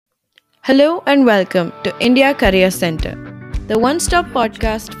Hello and welcome to India Career Center, the one stop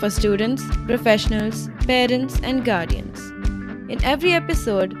podcast for students, professionals, parents, and guardians. In every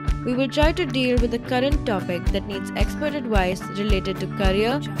episode, we will try to deal with a current topic that needs expert advice related to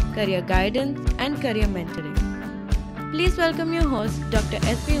career guidance, and career mentoring. Please welcome your host, Dr.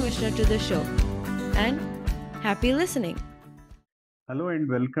 S.P. Mishra, to the show. And happy listening. Hello and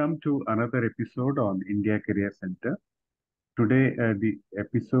welcome to another episode on India Career Center. Today, the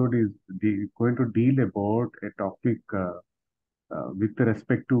episode is going to deal about a topic with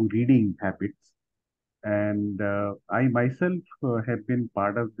respect to reading habits. And I myself have been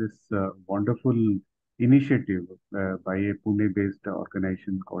part of this wonderful initiative by a Pune-based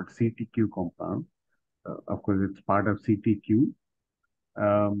organization called CTQ Compound. Of course, it's part of CTQ.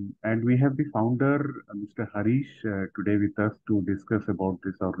 And we have the founder, Mr. Harish, today with us to discuss about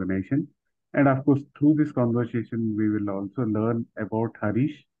this organization. And of course, through this conversation, we will also learn about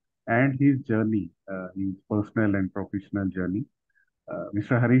Harish and his journey, his personal and professional journey.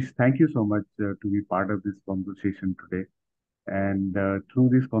 Mr. Harish, thank you so much to be part of this conversation today. And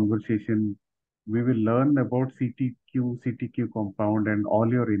through this conversation, we will learn about CTQ Compound and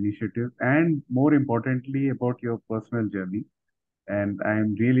all your initiatives, and more importantly, about your personal journey. And I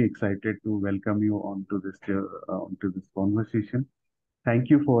am really excited to welcome you onto this conversation.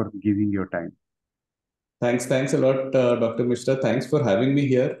 Thank you for giving your time. Thanks a lot, Dr. Mishra. Thanks for having me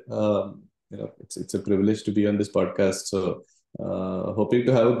here. It's a privilege to be on this podcast. So, hoping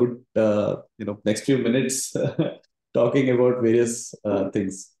to have a good, next few minutes talking about various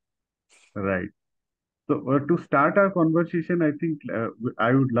things. Right. So, to start our conversation, I think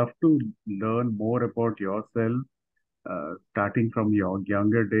I would love to learn more about yourself, starting from your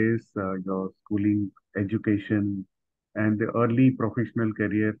younger days, your schooling, education, and the early professional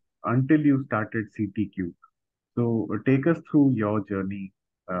career until you started CTQ. So take us through your journey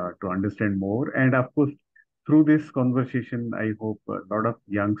to understand more. And of course, through this conversation, I hope a lot of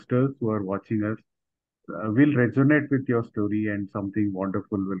youngsters who are watching us will resonate with your story and something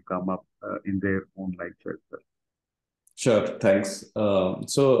wonderful will come up in their own lives as well. Sure, thanks. I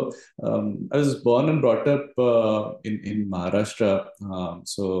was born and brought up in Maharashtra.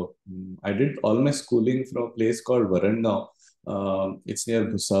 I did all my schooling from a place called Varangaon. It's near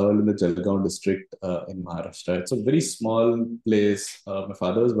Bhusawal in the Jalgaon district in Maharashtra. It's a very small place. My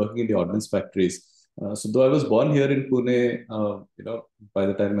father was working in the ordnance factories. So though I was born here in Pune, by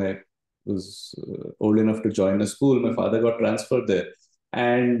the time I was old enough to join a school, my father got transferred there.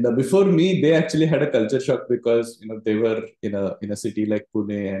 And before me, they actually had a culture shock because they were in a city like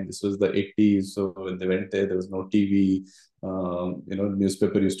Pune, and this was the 80s. So when they went there, there was no TV.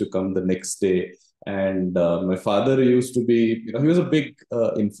 Newspaper used to come the next day. And my father used to be, he was a big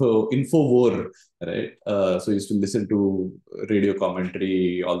info war, right? So he used to listen to radio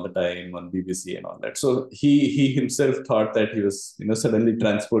commentary all the time on BBC and all that. So he himself thought that he was, suddenly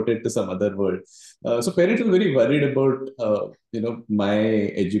transported to some other world. So parents were very worried about, my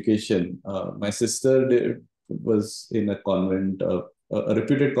education. My sister was in a convent, a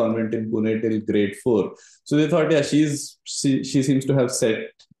reputed convent in Pune till grade 4. So they thought, yeah, she seems to have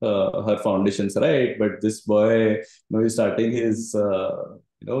set her foundations right, but this boy, he's starting his,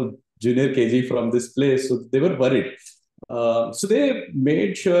 junior KG from this place. So they were worried. So they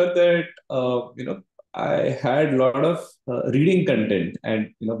made sure that, I had a lot of reading content,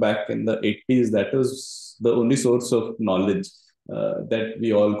 and back in the 80s, that was the only source of knowledge that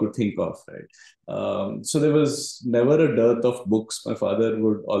we all could think of, right? So there was never a dearth of books. My father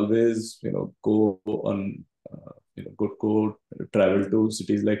would always, go on, go travel to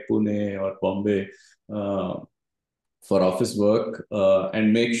cities like Pune or Bombay for office work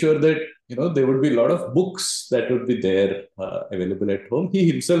and make sure that there would be a lot of books that would be there available at home.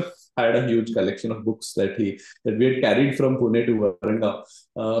 He himself had a huge collection of books that we had carried from Pune to Varangaon.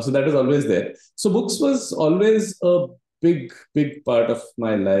 So that was always there. So books was always a big part of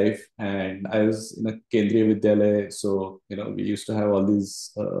my life. And I was in a Kendriya Vidyalaya. So, we used to have all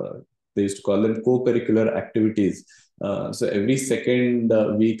these, they used to call them co-curricular activities. So every second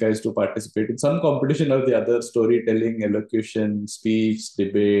week, I used to participate in some competition or the other: storytelling, elocution, speech,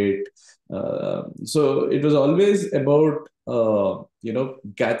 debate. So it was always about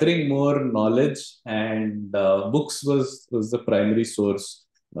gathering more knowledge, and books was the primary source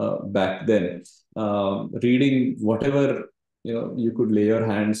back then. Reading whatever you could lay your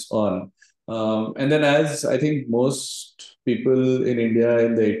hands on. And then, as I think most people in India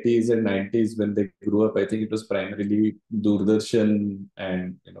in the 80s and 90s, when they grew up, I think it was primarily Doordarshan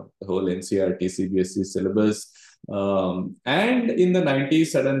and the whole NCERT CBSE syllabus. And in the 90s,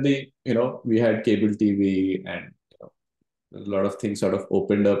 suddenly we had cable TV, and a lot of things sort of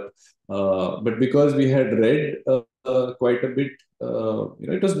opened up. But because we had read quite a bit,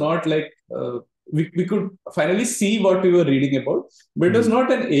 it was not like we could finally see what we were reading about, but it was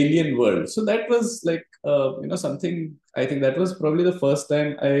not an alien world. So that was like, something. I think that was probably the first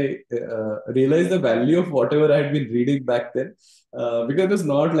time I realized the value of whatever I had been reading back then, because it was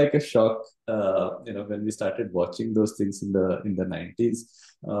not like a shock, when we started watching those things in the 90s.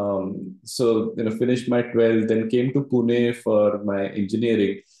 So finished my 12th, then came to Pune for my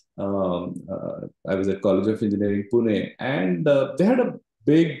engineering. I was at College of Engineering Pune, and they had a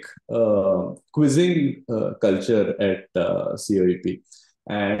big quizzing culture at COEP.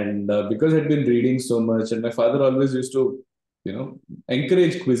 And because I'd been reading so much, and my father always used to,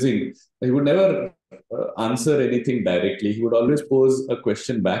 encourage quizzing. He would never answer anything directly. He would always pose a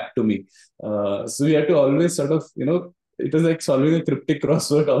question back to me. So we had to always sort of, it was like solving a cryptic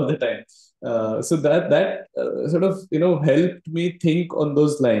crossword all the time. So that sort of helped me think on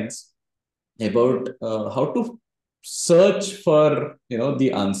those lines about how to search for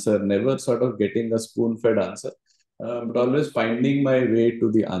the answer, never sort of getting a spoon-fed answer, but always finding my way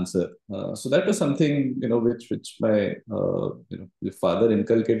to the answer. So that was something which my father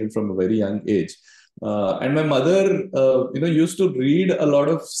inculcated from a very young age. And my mother, used to read a lot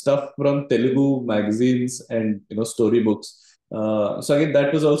of stuff from Telugu magazines and storybooks. So again,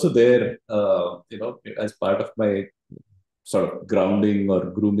 that was also there, as part of my sort of grounding or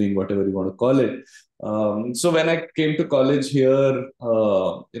grooming, whatever you want to call it. So when I came to college here,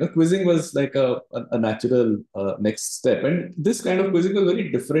 quizzing was like a natural next step. And this kind of quizzing was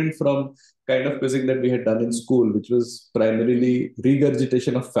very different from kind of quizzing that we had done in school, which was primarily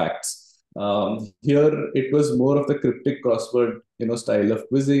regurgitation of facts. Here it was more of the cryptic crossword, style of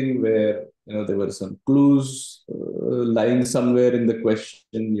quizzing, where there were some clues lying somewhere in the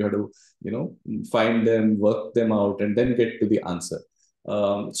question. You had to find them, work them out, and then get to the answer.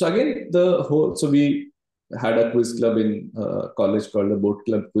 So again, so we had a quiz club in college called the Boat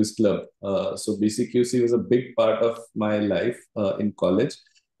Club Quiz Club. So BCQC was a big part of my life in college.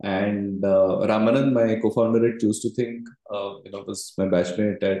 And Ramanand, my co-founder at Choose To Thinq, was my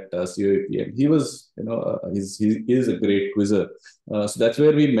batchmate at COEP, and he was, he is a great quizzer. So that's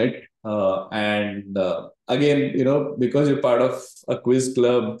where we met. And again, because you're part of a quiz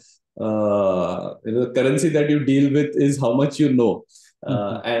club, the currency that you deal with is how much you know.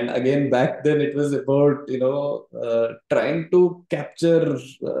 And again, back then it was about trying to capture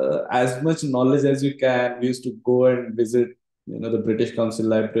as much knowledge as you can. We used to go and visit the British Council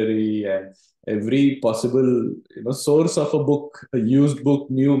Library and every possible source of a book, a used book,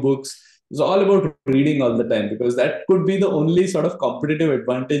 new books. It's all about reading all the time, because that could be the only sort of competitive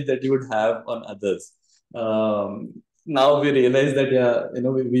advantage that you would have on others. Now we realize that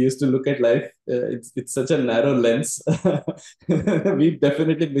we used to look at life, it's such a narrow lens. We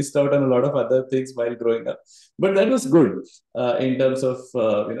definitely missed out on a lot of other things while growing up, but that was good in terms of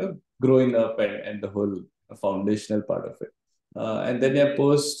growing up and the whole foundational part of it. And then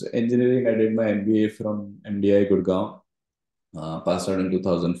post engineering, I did my MBA from MDI Gurgaon. Passed out in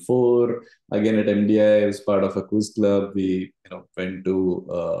 2004. Again at MDI, I was part of a quiz club. We went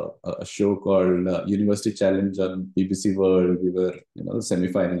to a show called University Challenge on BBC World. We were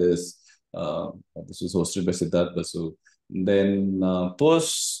semi-finalists. This was hosted by Siddharth Basu. Then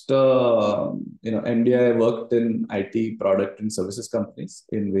post MDI, I worked in IT product and services companies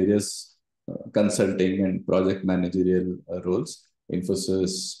in various consulting and project managerial roles.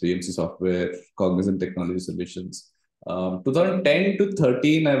 Infosys, PMC Software, Cognizant Technology Solutions. 2010 to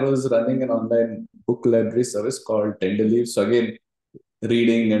 13, I was running an online book library service called Tender Leaf. So again,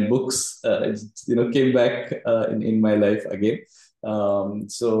 reading and books, came back in my life again.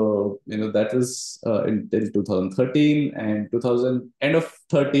 So that was until 2013, and end of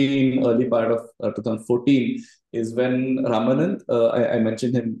 13, early part of 2014 is when Ramanand, I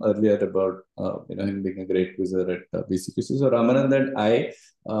mentioned him earlier about him being a great quizzer at BCQC. So Ramanand and I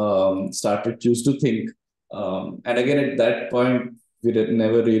started Choose To Thinq. And again, at that point, we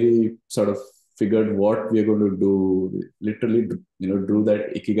never really sort of figured what we are going to do. We literally, drew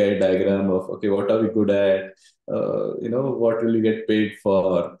that ikigai diagram of, okay, what are we good at? What will you get paid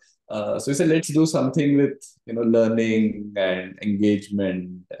for? So we said, let's do something with, learning and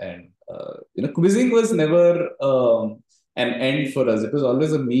engagement. And, quizzing was never an end for us. It was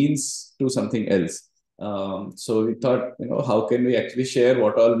always a means to something else. So we thought, how can we actually share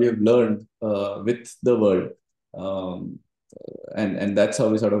what all we have learned with the world? And that's how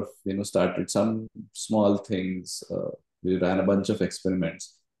we sort of started some small things. We ran a bunch of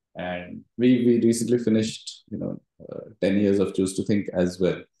experiments, and we recently finished 10 years of Choose To Thinq as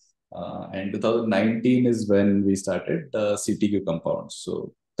well. And 2019 is when we started CTQ Compounds.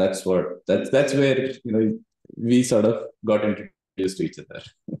 So that's where we sort of got introduced to each other.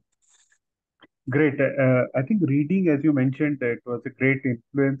 Great. I think reading, as you mentioned, it was a great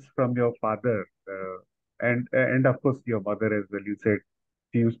influence from your father, and of course your mother as well. You said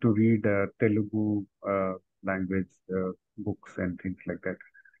she used to read Telugu language books and things like that.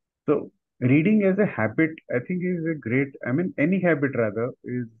 So reading as a habit, I think, is a great. I mean, any habit rather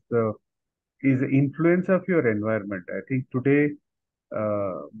is the influence of your environment. I think today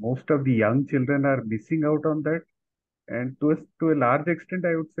most of the young children are missing out on that, and to a large extent,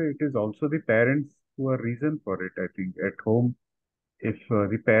 I would say it is also the parents who are reason for it. I think at home, if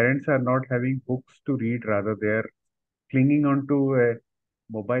the parents are not having books to read, rather they are clinging onto a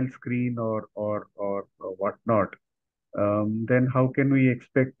mobile screen or whatnot, then how can we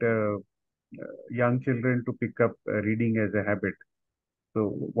expect young children to pick up reading as a habit? So,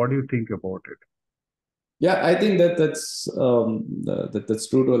 what do you think about it? Yeah, I think that's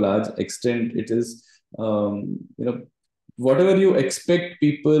true to a large extent. It is, whatever you expect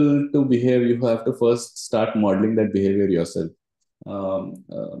people to behave, you have to first start modeling that behavior yourself.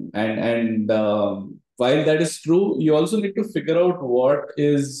 And while that is true, you also need to figure out where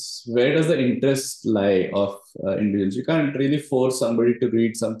does the interest lie of individuals. You can't really force somebody to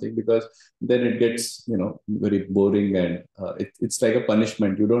read something, because then it gets very boring, and it's like a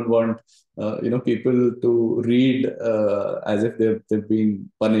punishment. You don't want people to read as if they've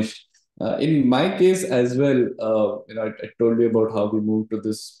been punished. In my case as well, I told you about how we moved to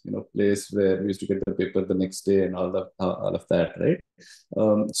this place where we used to get the paper the next day and all of that, right?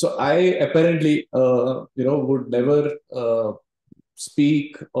 So I apparently would never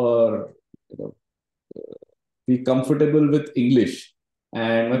speak or be comfortable with English.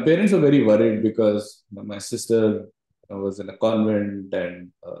 And my parents were very worried because my sister was in a convent,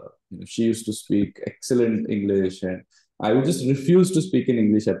 and she used to speak excellent English, and I would just refuse to speak in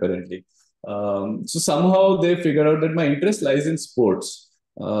English apparently. So somehow they figured out that my interest lies in sports.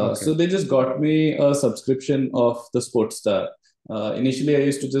 Okay. So they just got me a subscription of the Sports Star. Initially, I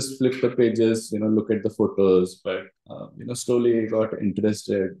used to just flip the pages, look at the photos, but slowly I got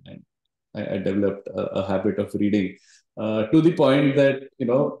interested, and I developed a habit of reading to the point that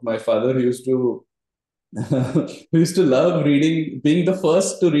my father used to who used to love reading, being the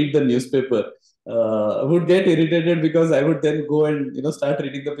first to read the newspaper, would get irritated because I would then go and start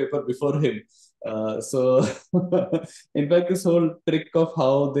reading the paper before him. So, in fact, this whole trick of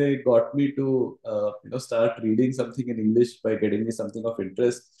how they got me to start reading something in English by getting me something of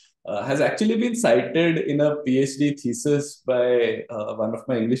interest has actually been cited in a PhD thesis by one of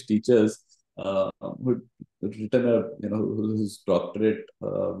my English teachers. Who written whose doctorate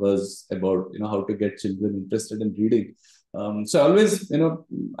was about how to get children interested in reading. So I always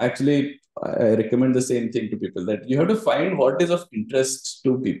actually I recommend the same thing to people, that you have to find what is of interest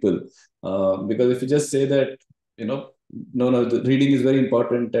to people, because if you just say that no, the reading is very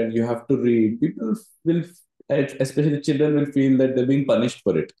important and you have to read, people will, especially children, will feel that they're being punished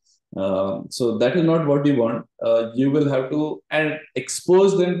for it. So that is not what you want. You will have to and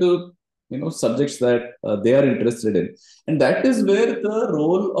expose them to subjects that they are interested in, and that is where the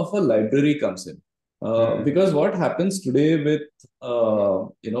role of a library comes in. Because what happens today with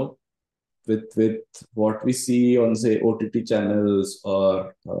with what we see on, say, OTT channels,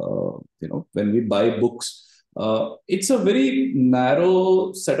 or when we buy books, it's a very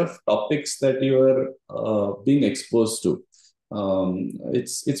narrow set of topics that you are being exposed to.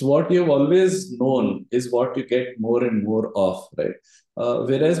 It's what you've always known is what you get more and more of, right?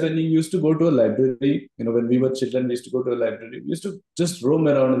 Whereas when you used to go to a library, when we were children, we used to go to a library. We used to just roam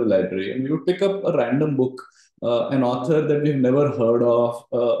around in the library, and we would pick up a random book, an author that we've never heard of,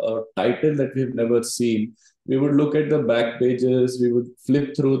 a title that we've never seen. We would look at the back pages. We would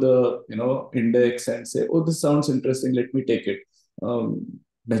flip through the index and say, "Oh, this sounds interesting. Let me take it."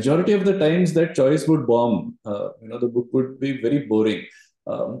 Majority of the times, that choice would bomb. The book would be very boring.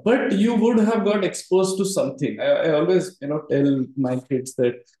 But you would have got exposed to something. I always tell my kids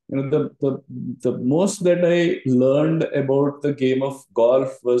that the most that I learned about the game of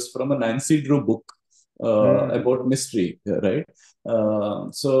golf was from a Nancy Drew book about mystery, right?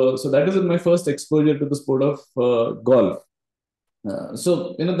 So that was my first exposure to the sport of golf.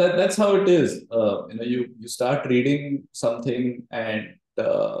 So that's how it is. You start reading something, and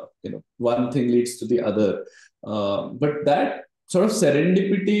one thing leads to the other. But that sort of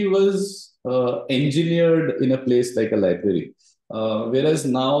serendipity was engineered in a place like a library. Whereas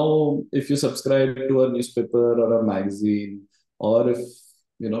now, if you subscribe to a newspaper or a magazine, or if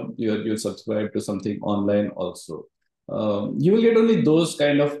you subscribe to something online also, you will get only those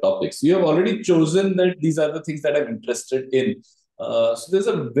kind of topics. You have already chosen that these are the things that I'm interested in. So there's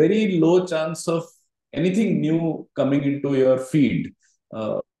a very low chance of anything new coming into your feed.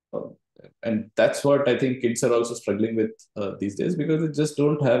 Uh, and that's what I think kids are also struggling with these days, because they just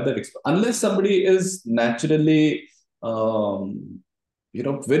don't have that unless somebody is naturally very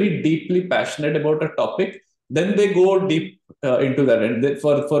deeply passionate about a topic, then they go deep into that. And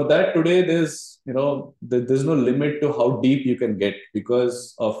for that today, there's no limit to how deep you can get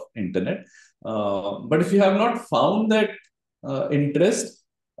because of internet. But if you have not found that interest,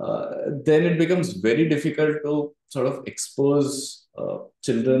 then it becomes very difficult to sort of expose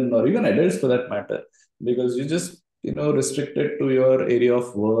children or even adults for that matter, because you just restricted to your area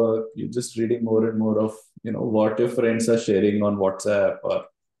of work. You're just reading more and more of what your friends are sharing on WhatsApp or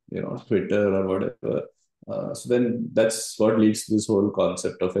Twitter or whatever. So then that's what leads to this whole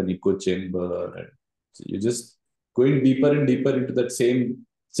concept of an echo chamber, and so you're just going deeper and deeper into that same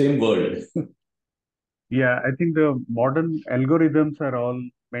world. Yeah, I think the modern algorithms are all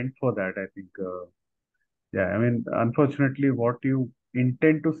meant for that. I think, yeah, I mean, unfortunately, what you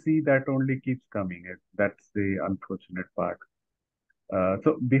intend to see, that only keeps coming. That's the unfortunate part.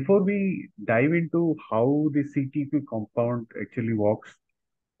 So before we dive into how the CTQ compound actually works,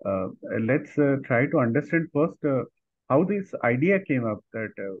 let's try to understand first how this idea came up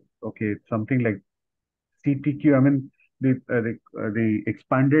that, okay, something like CTQ, I mean, the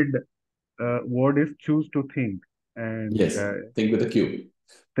expanded word is choose to think, and Yes, think with a Q.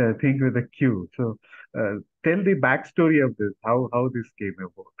 think with a Q. So tell the backstory of this, how this came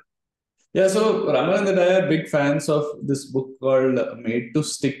about. Yeah, so Raman and I are big fans of this book called Made to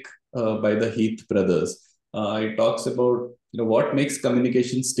Stick by the Heath brothers. It talks about what makes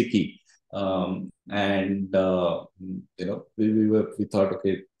communication sticky, and we thought,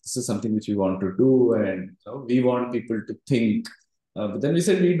 okay, this is something which we want to do, and we want people to think. But then we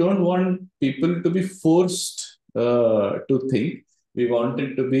said we don't want people to be forced to think. We want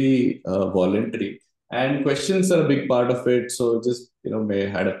it to be voluntary, and questions are a big part of it. So just may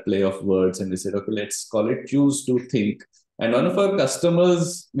had a play of words, and we said, okay, let's call it Choose to Think. And one of our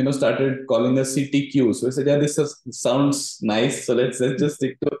customers started calling us CTQ. So we said, yeah, sounds nice, so let's just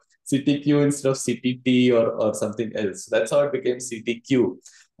stick to CTQ instead of CTT or something else. So that's how it became CTQ.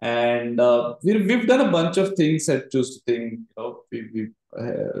 And we've done a bunch of things at Choose to Think.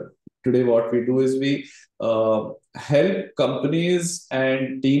 Today what we do is we help companies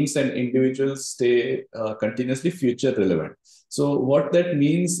and teams and individuals stay continuously future relevant. So what that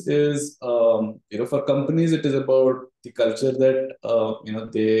means is, for companies, it is about the culture that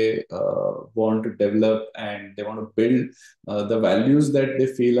they want to develop, and they want to build the values that they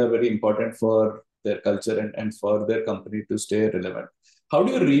feel are very important for their culture and for their company to stay relevant. How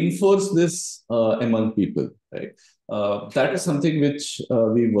do you reinforce this among people, right? That is something which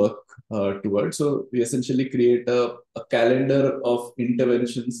we work towards. So we essentially create a calendar of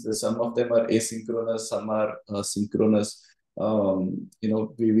interventions. Some of them are asynchronous, some are synchronous. So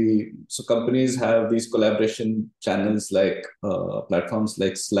companies have these collaboration channels like platforms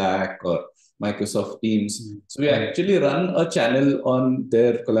like Slack or Microsoft Teams. So we actually run a channel on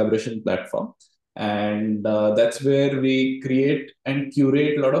their collaboration platform, and that's where we create and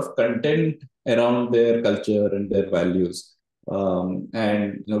curate a lot of content around their culture and their values.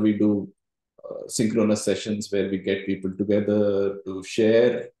 And we do synchronous sessions where we get people together to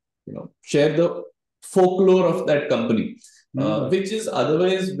share the folklore of that company, which is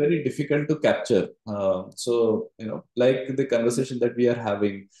otherwise very difficult to capture. So like the conversation that we are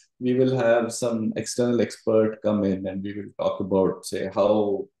having, we will have some external expert come in, and we will talk about, say,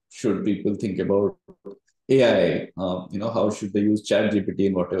 how should people think about AI? How should they use Chat GPT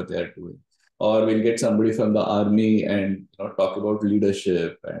in whatever they are doing? Or we'll get somebody from the army and talk about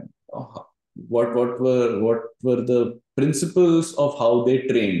leadership, and what were the principles of how they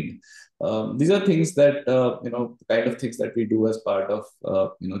trained. These are things that kind of things that we do as part of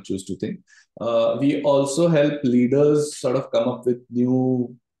Choose to Think. We also help leaders sort of come up with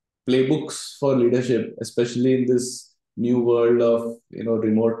new playbooks for leadership, especially in this new world of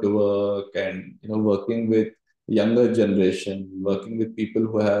remote work, and working with younger generation, working with people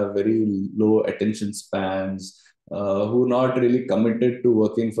who have very low attention spans, who are not really committed to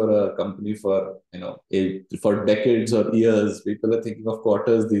working for a company for for decades or years. People are thinking of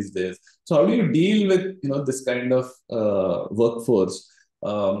quarters these days. So how do you deal with this kind of workforce?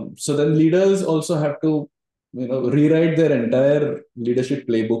 So then leaders also have to rewrite their entire leadership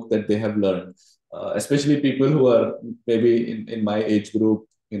playbook that they have learned, especially people who are maybe in my age group,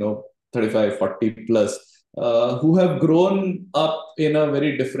 35, 40 plus. who have grown up in a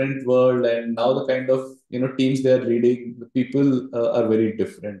very different world, and now the kind of teams they are leading, the people are very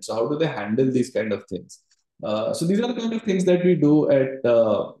different. So how do they handle these kind of things? So these are the kind of things that we do at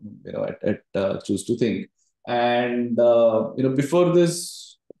Choose To Think. And before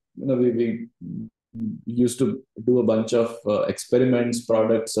this, we used to do a bunch of experiments,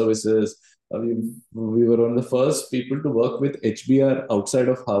 product services. We were one of the first people to work with HBR outside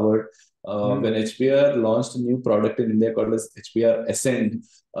of Harvard. When HBR launched a new product in India called as HBR Ascend,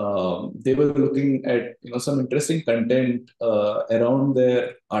 they were looking at some interesting content around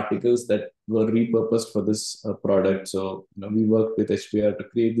their articles that were repurposed for this product. So we worked with HBR to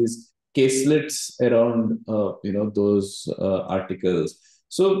create these caselets around those articles.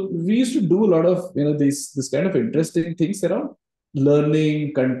 So we used to do a lot of this kind of interesting things around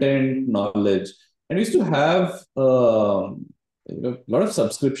learning, content, knowledge, and we used to have a lot of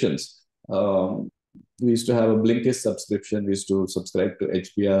subscriptions. We used to have a Blinkist subscription. We used to subscribe to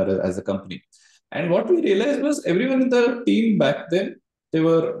HBR as a company. And what we realized was everyone in the team back then,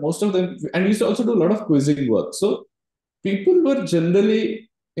 most of them, and we used to also do a lot of quizzing work. So people were generally,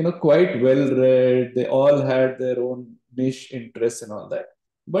 quite well read. They all had their own niche interests and all that.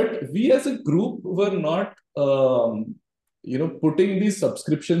 But we as a group were not, putting these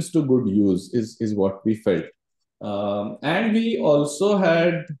subscriptions to good use is what we felt. And we also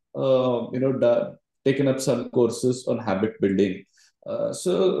had, taken up some courses on habit building.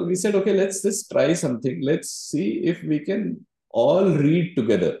 So we said, okay, let's just try something. Let's see if we can all read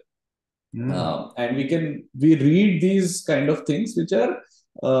together. And we read these kind of things which are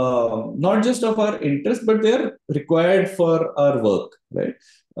not just of our interest, but they are required for our work, right?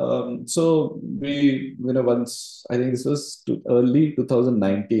 So we, once, I think this was early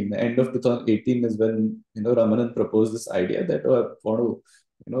 2019, end of 2018 is when, Ramanan proposed this idea that I want to,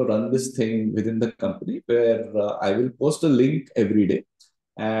 run this thing within the company where I will post a link every day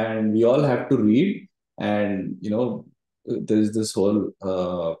and we all have to read. And, there's this whole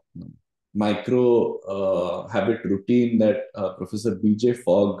micro habit routine that Professor BJ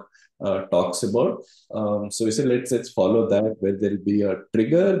Fogg talks about. So we said, let's follow that, where there'll be a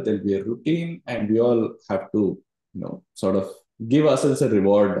trigger, there'll be a routine, and we all have to, sort of give ourselves a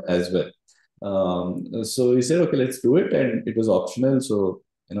reward as well. So we said, okay, let's do it. And it was optional. So,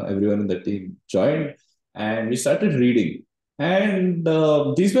 everyone in the team joined and we started reading. And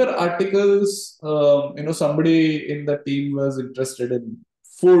these were articles, somebody in the team was interested in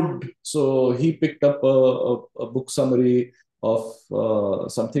food. So he picked up a book summary of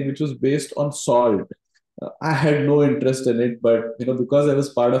something which was based on salt. I had no interest in it, but because I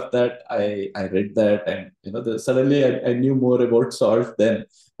was part of that, I read that, and suddenly I knew more about salt than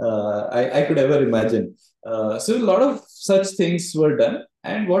I could ever imagine. So a lot of such things were done,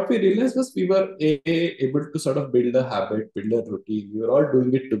 and what we realized was we were able to sort of build a habit, build a routine. We were all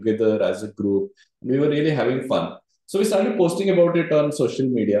doing it together as a group. We were really having fun. So we started posting about it on social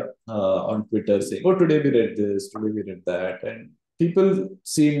media, on Twitter, saying, "Oh, today we read this, today we read that," and people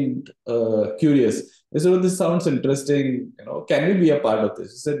seemed curious. They said, "Oh, this sounds interesting. Can we be a part of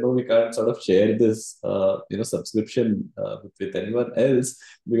this?" We said, "No, we can't sort of share this, subscription with anyone else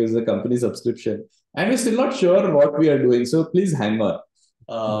because it's a company subscription, and we're still not sure what we are doing. So please hang on."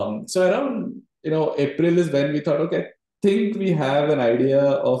 So around April is when we thought, okay, I think we have an idea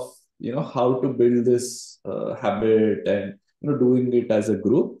of how to build this habit and doing it as a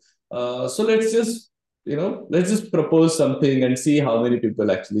group. So let's just propose something and see how many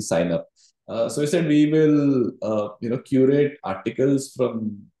people actually sign up. So we said we will curate articles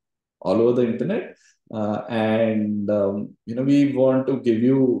from all over the internet, and we want to give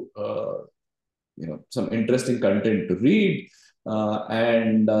you some interesting content to read.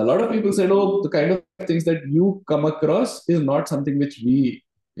 And a lot of people said, "Oh, the kind of things that you come across is not something which we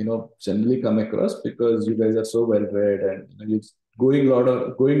generally come across, because you guys are so well read and you're going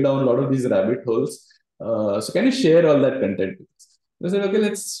down a lot of these rabbit holes. So can you share all that content with us?" They said, "Okay,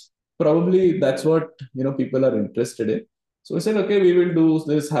 that's what people are interested in." So we said, "Okay, we will do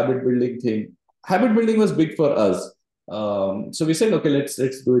this habit building thing." Habit building was big for us. So we said, "Okay, let's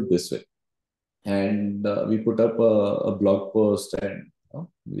do it this way." And we put up a blog post, and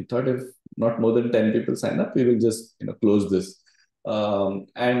we thought if not more than 10 people sign up, we will just close this.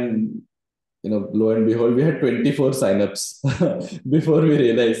 And lo and behold, we had 24 signups before we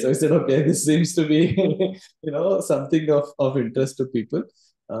realized. So I said, okay, this seems to be something of interest to people.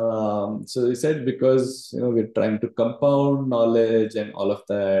 So we said, because we're trying to compound knowledge and all of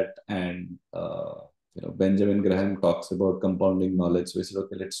that, and Benjamin Graham talks about compounding knowledge. So we said,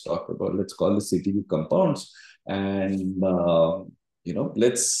 okay, let's call the CTQ Compounds. And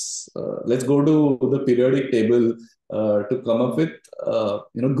let's go to the periodic table to come up with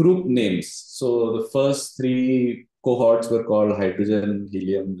group names. So the first three cohorts were called hydrogen,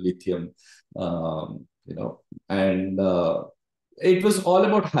 helium, lithium, and it was all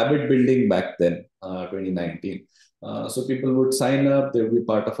about habit building back then, 2019. So people would sign up, they would be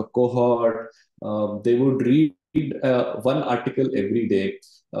part of a cohort, they would read one article every day.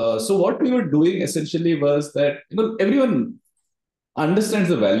 So what we were doing essentially was that everyone understands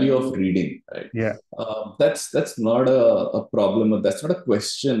the value of reading, right? Yeah. That's not a problem, or that's not a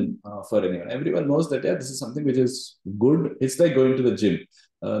question for anyone. Everyone knows that, yeah, this is something which is good. It's like going to the gym.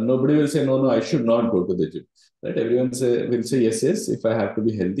 Nobody will say, no, I should not go to the gym, right? Everyone will say, yes, if I have to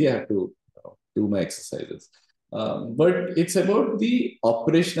be healthy, I have to do my exercises. But it's about the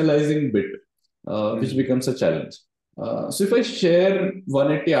operationalizing bit, which becomes a challenge. So if I share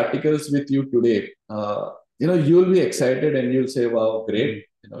 180 articles with you today, you'll be excited and you'll say, wow, great.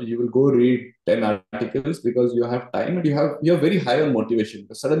 You will go read 10 articles because you have time and you have very high on motivation.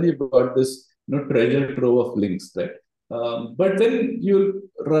 Because suddenly you've got this treasure trove of links, right? But then you'll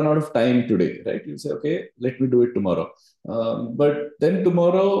run out of time today, right? You'll say, okay, let me do it tomorrow. But then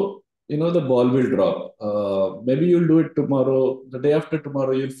tomorrow, the ball will drop. Maybe you'll do it tomorrow. The day after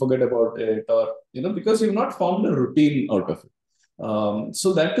tomorrow, you'll forget about it, or because you've not formed a routine out of it.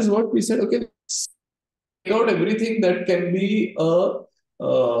 So that is what we said. Okay, take out everything that can be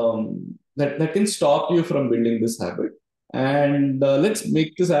that can stop you from building this habit, and let's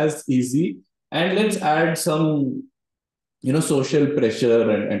make this as easy, and let's add some social pressure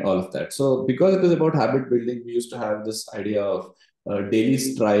and all of that. So because it is about habit building, we used to have this idea of daily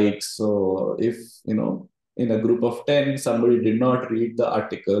strikes. So if in a group of 10 somebody did not read the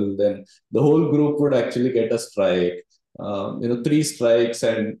article, then the whole group would actually get a strike. 3 strikes,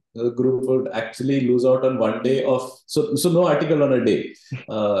 and the group would actually lose out on one day of, so no article on a day.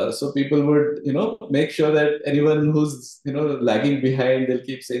 So people would make sure that anyone who's lagging behind, they'll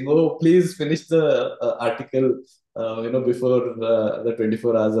keep saying, oh, please finish the article before the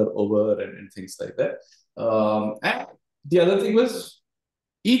 24 hours are over, and things like that. And the other thing was,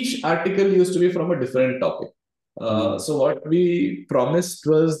 each article used to be from a different topic. So what we promised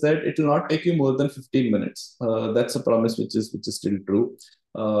was that it will not take you more than 15 minutes. That's a promise which is still true.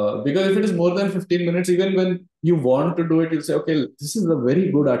 Because if it is more than 15 minutes, even when you want to do it, you'll say, okay, this is a very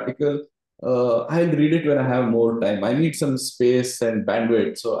good article. I'll read it when I have more time. I need some space and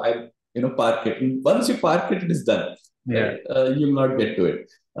bandwidth. So I'll park it. And once you park it, it is done. Yeah. Right? You'll not get to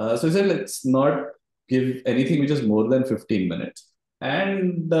it. So I said, let's not give anything which is more than 15 minutes.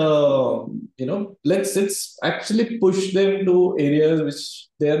 And let's actually push them to areas which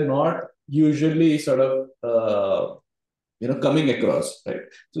they are not usually sort of coming across, right?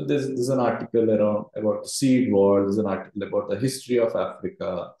 So there's an article around about the seed wall. There's an article about the history of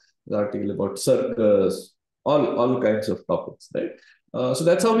Africa. There's an article about circus. All kinds of topics, right? So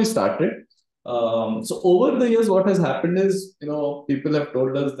that's how we started. So over the years, what has happened is, people have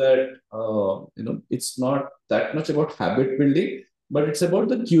told us that it's not that much about habit building, but it's about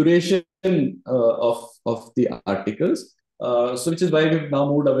the curation of the articles. So which is why we've now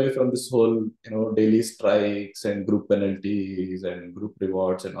moved away from this whole, daily strikes and group penalties and group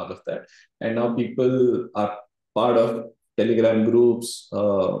rewards and all of that. And now people are part of Telegram groups.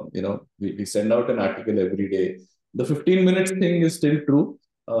 We send out an article every day. The 15 minutes thing is still true.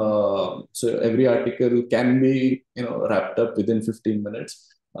 So every article can be, wrapped up within 15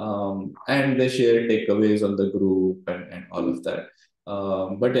 minutes. And they share takeaways on the group and all of that.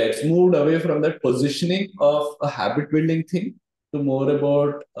 But yeah, it's moved away from that positioning of a habit building thing to more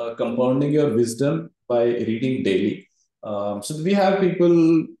about compounding your wisdom by reading daily. So we have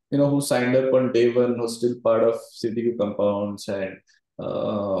people, who signed up on day one, who's still part of CTQ Compounds, and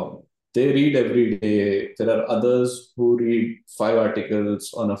they read every day. There are others who read 5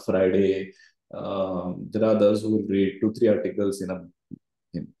 articles on a Friday. There are others who read 2-3 articles in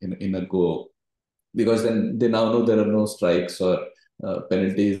a go, because then they now know there are no strikes or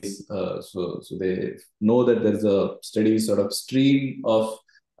penalties. So they know that there's a steady sort of stream of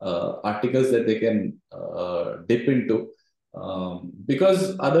articles that they can dip into.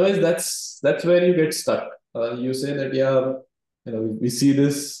 Because otherwise, that's where you get stuck. You say that, yeah, we see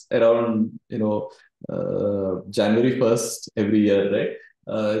this around January 1st every year, right?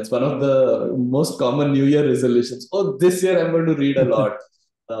 It's one of the most common New Year resolutions. Oh, this year I'm going to read a lot.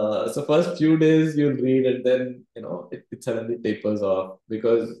 So first few days you'll read, and then it suddenly tapers off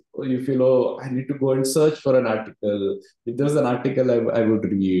because you feel, oh, I need to go and search for an article. If there's an article, I would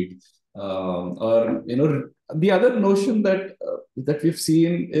read. Or the other notion that we've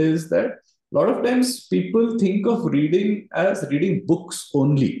seen is that a lot of times people think of reading as reading books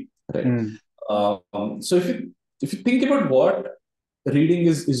only, right? Mm. So if you think about what reading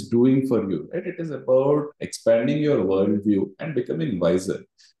is doing for you, right? It is about expanding your worldview and becoming wiser.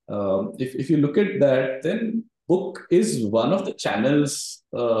 If you look at that, then book is one of the channels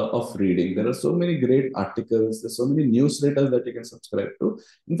of reading. There are so many great articles. There's so many newsletters that you can subscribe to.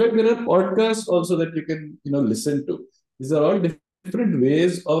 In fact, there are podcasts also that you can listen to. These are all different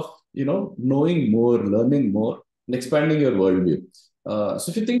ways of knowing more, learning more, and expanding your worldview. So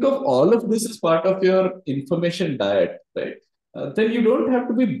if you think of all of this as part of your information diet, right? Then you don't have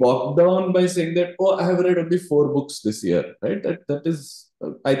to be bogged down by saying that, oh, I have read only 4 books this year, right? That is,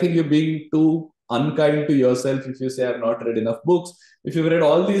 I think you're being too unkind to yourself if you say I've not read enough books. If you've read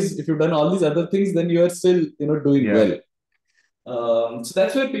all these, if you've done all these other things, then you are still, doing Yeah. well. So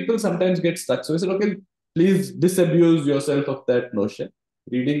that's where people sometimes get stuck. So I said, okay, please disabuse yourself of that notion.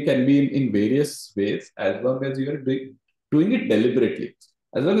 Reading can be in various ways as long as you are doing it deliberately.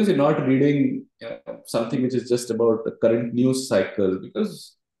 As long as you're not reading something which is just about the current news cycle,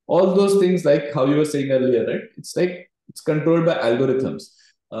 because all those things, like how you were saying earlier, right? It's like it's controlled by algorithms.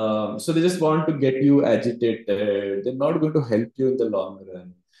 So they just want to get you agitated. They're not going to help you in the long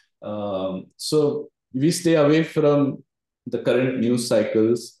run. So we stay away from the current news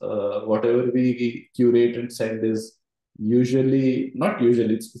cycles. Whatever we curate and send is usually not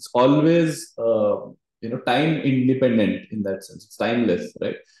usually. It's always time independent in that sense. It's timeless,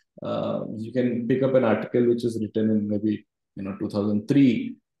 right? You can pick up an article which is written in maybe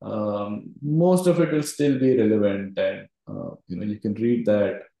 2003. Most of it will still be relevant, and you can read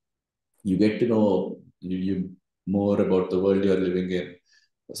that. You get to know you more about the world you are living in.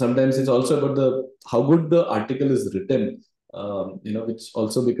 Sometimes it's also about the how good the article is written, which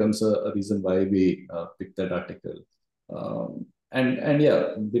also becomes a reason why we pick that article. And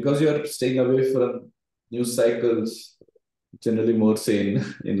yeah, because you're staying away from news cycles, generally more sane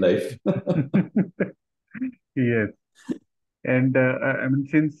in life. Yes. And I mean,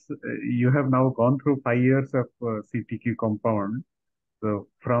 since you have now gone through 5 years of CTQ Compound, so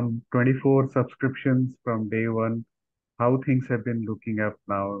from 24 subscriptions from day one, how things have been looking up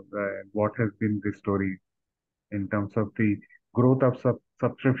now, what has been the story in terms of the growth of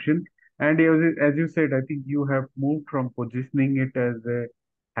subscription? And as you said, I think you have moved from positioning it as a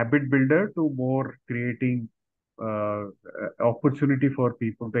habit builder to more creating opportunity for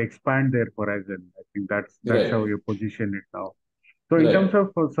people to expand their horizon. I think that's how Right, you position it now. So in terms right,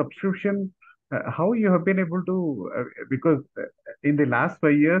 of subscription, how you have been able to, because in the last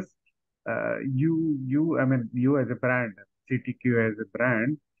 5 years, I mean, you as a brand, CTQ as a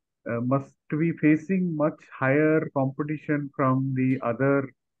brand, must be facing much higher competition from the other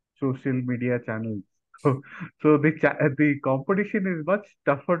social media channels. So the competition is much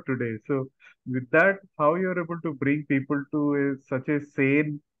tougher today. So with that, how you're able to bring people to such a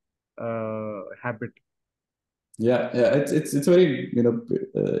sane habit? yeah. It's a very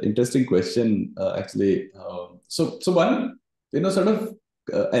interesting question actually. So one sort of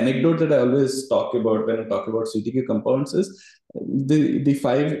anecdote that I always talk about when I talk about CTQ compounds is the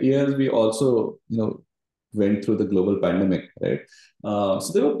 5 years we also went through the global pandemic, right?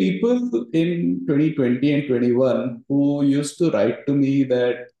 So there were people in 2020 and 21 who used to write to me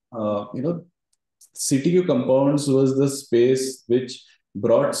that CTQ Compounds was the space which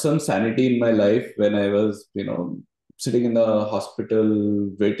brought some sanity in my life when I was, sitting in the hospital,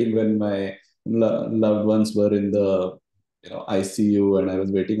 waiting when my loved ones were in the, ICU, and I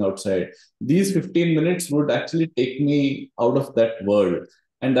was waiting outside. These 15 minutes would actually take me out of that world.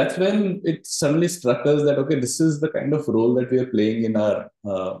 And that's when it suddenly struck us that, okay, this is the kind of role that we are playing in our,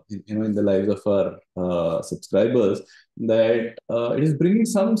 in the lives of our subscribers, that it is bringing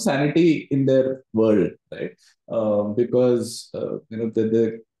some sanity in their world, right? Because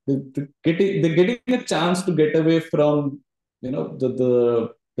they're getting a chance to get away from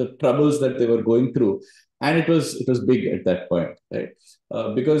the troubles that they were going through, and it was big at that point, right?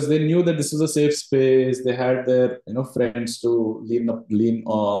 Because they knew that this was a safe space. They had their friends to lean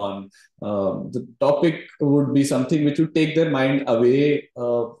on. The topic would be something which would take their mind away,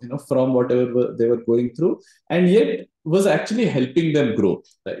 from whatever they were going through, and yet was actually helping them grow,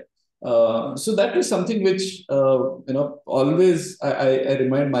 right? So that is something which always I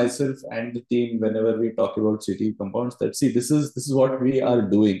remind myself and the team whenever we talk about city compounds, that see, this is what we are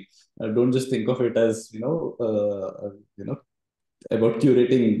doing. Don't just think of it as about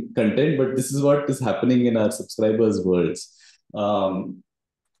curating content, but this is what is happening in our subscribers' worlds.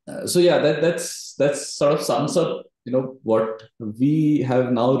 So yeah, that's sort of sums up what we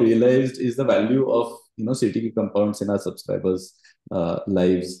have now realized is the value of CTQ compounds in our subscribers'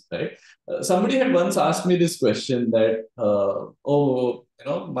 lives, right? Somebody had once asked me this question that, oh,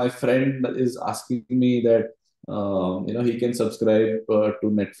 my friend is asking me that, he can subscribe to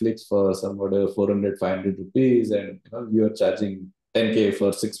Netflix for some whatever 400, 500 rupees, and you are charging 10K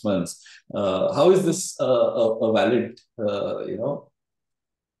for 6 months. How is this a valid,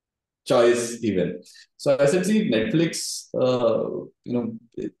 choice even? So I said, see, Netflix,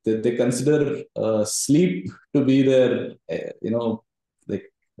 they consider sleep to be their,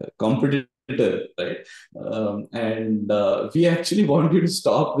 like competitor, right? And we actually want you to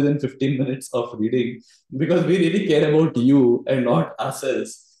stop within 15 minutes of reading because we really care about you and not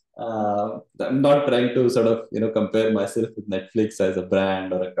ourselves. I'm not trying to sort of compare myself with Netflix as a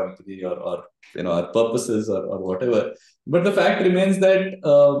brand or a company or our purposes or whatever. But the fact remains that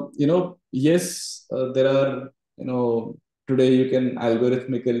yes, there are today you can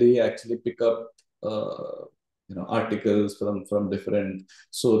algorithmically actually pick up articles from different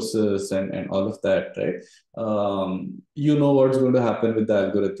sources and all of that, right? What's going to happen with the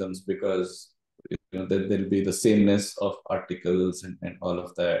algorithms because there'll be the sameness of articles and all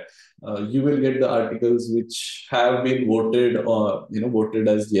of that. You will get the articles which have been voted or voted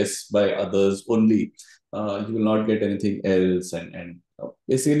as yes by others only. You will not get anything else, and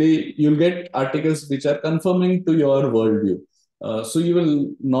basically you'll get articles which are confirming to your worldview. So you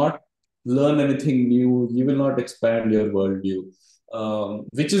will not learn anything new. You will not expand your worldview,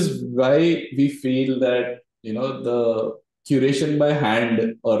 which is why we feel that the curation by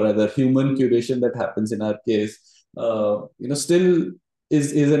hand, or rather human curation that happens in our case, still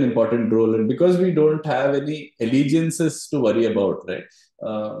is an important role, and because we don't have any allegiances to worry about, right?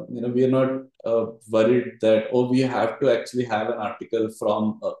 We are not worried that, oh, we have to actually have an article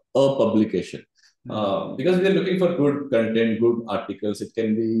from a publication, because we are looking for good content, good articles. It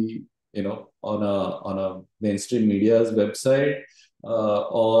can be on a mainstream media's website,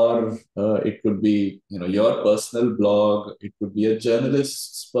 or it could be your personal blog. It could be a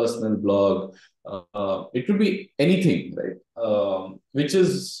journalist's personal blog. It could be anything, right? Which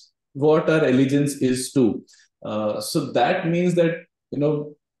is what our allegiance is to. So that means that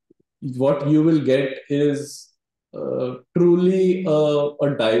what you will get is truly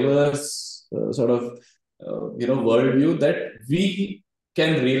a diverse sort of worldview that we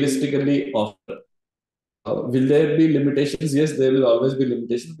can realistically offer. Will there be limitations? Yes, there will always be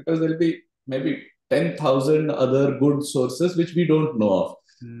limitations because there will be maybe 10,000 other good sources which we don't know of.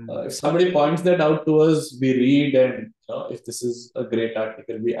 If somebody points that out to us, we read, and if this is a great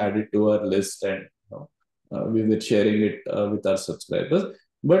article, we add it to our list, and we were sharing it with our subscribers.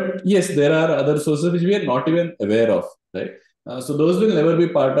 But yes, there are other sources which we are not even aware of, right? So those will never be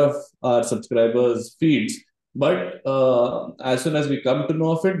part of our subscribers' feeds. But as soon as we come to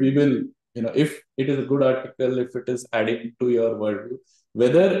know of it, we will, if it is a good article, if it is adding to your worldview,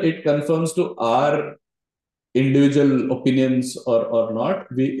 whether it confirms to our individual opinions or not,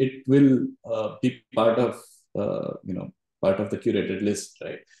 it will be part of part of the curated list,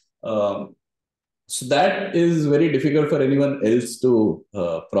 right? So that is very difficult for anyone else to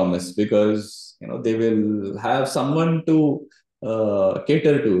promise, because they will have someone to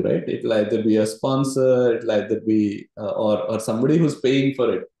cater to, right? It'll either be a sponsor, it'll either be or somebody who's paying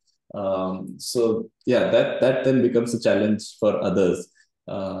for it. So yeah, that then becomes a challenge for others.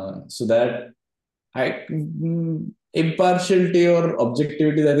 So that impartiality or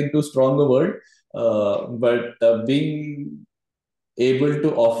objectivity is, I think, too strong a word, but being able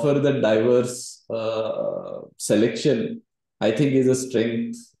to offer the diverse selection, I think, is a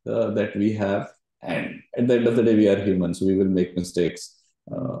strength that we have. And at the end of the day, we are humans, so we will make mistakes.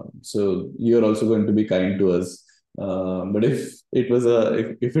 So you're also going to be kind to us. But if it was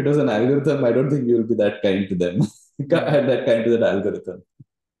if it was an algorithm, I don't think you will be that kind to them, that kind to that algorithm.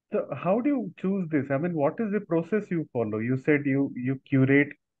 So how do you choose this? I mean, what is the process you follow? You said you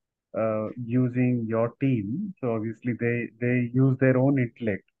curate using your team, so obviously they use their own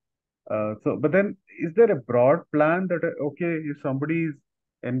intellect. But then is there a broad plan that okay, if somebody is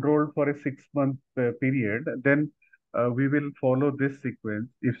enrolled for a 6 month period, then we will follow this sequence.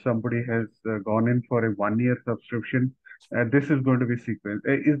 If somebody has gone in for a 1 year subscription, this is going to be sequence.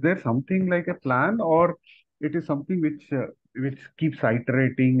 Is there something like a plan, or it is something which keeps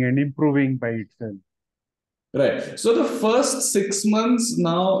iterating and improving by itself? Right. So the first 6 months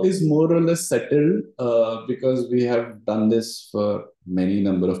now is more or less settled, because we have done this for many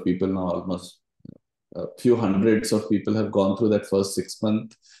number of people now. Almost a few hundreds of people have gone through that first 6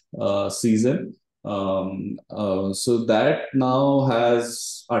 month season. So that now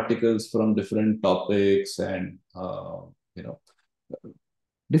has articles from different topics, and you know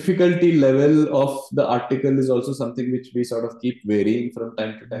difficulty level of the article is also something which we sort of keep varying from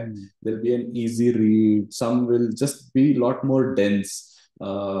time to time. Mm. There'll be an easy read, some will just be a lot more dense,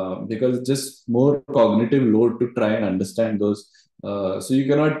 because just more cognitive load to try and understand those. So you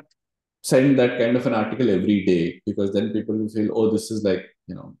cannot send that kind of an article every day, because then people will feel, oh, this is like,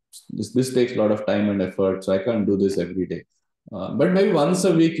 this takes a lot of time and effort, so I can't do this every day. But maybe once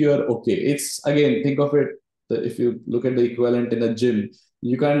a week you are okay. It's, again, think of it, if you look at the equivalent in a gym,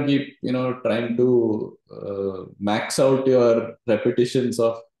 you can't keep trying to max out your repetitions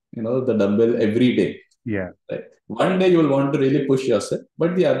of the dumbbell every day. Yeah. Right. One day you will want to really push yourself,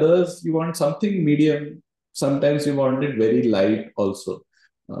 but the others you want something medium. Sometimes you want it very light also.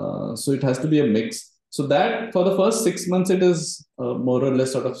 So it has to be a mix. So that for the first 6 months, it is more or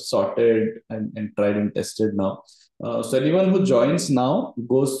less sort of sorted and tried and tested now. So anyone who joins now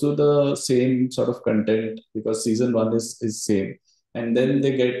goes through the same sort of content, because season one is same, and then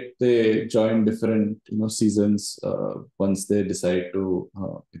they join different seasons once they decide to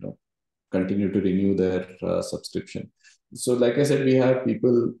continue to renew their subscription. So, like I said, we have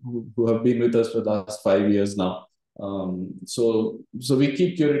people who have been with us for the last 5 years now. So we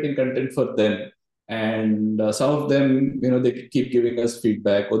keep curating content for them, and some of them, they keep giving us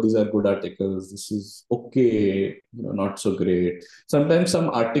feedback. Oh, these are good articles. This is okay, not so great. Sometimes some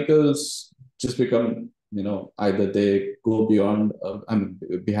articles just become, either they go beyond,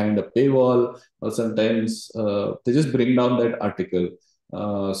 behind a paywall, or sometimes they just bring down that article.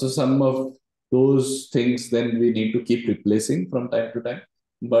 So some of those things then we need to keep replacing from time to time.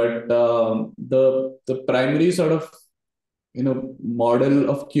 But the primary sort of model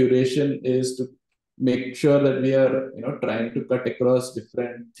of curation is to make sure that we are trying to cut across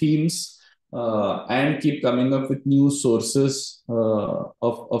different themes, and keep coming up with new sources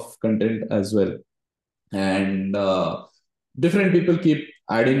of content as well. And different people keep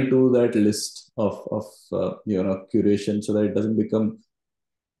adding to that list of curation, so that it doesn't become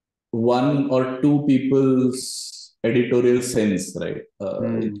one or two people's editorial sense, right? It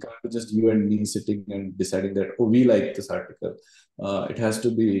Mm. can't be just you and me sitting and deciding that, oh, we like this article. It has to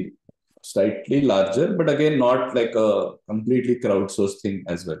be slightly larger, but again, not like a completely crowdsourced thing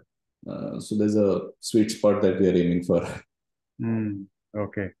as well. So there's a sweet spot that we are aiming for. Mm.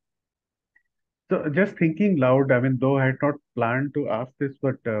 Okay. So just thinking loud, I mean, though I had not planned to ask this,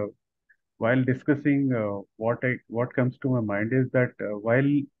 but while discussing, what comes to my mind is that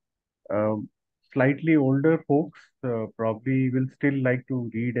while um, slightly older folks probably will still like to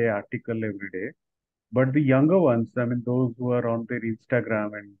read a article every day, but the younger ones, I mean, those who are on their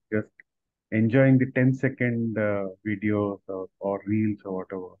Instagram and just enjoying the 10-second videos or reels or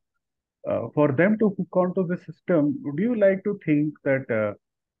whatever, for them to hook onto the system, would you like to think that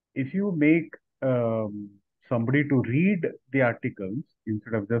if you make somebody to read the articles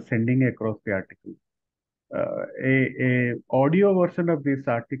instead of just sending across the article, a audio version of this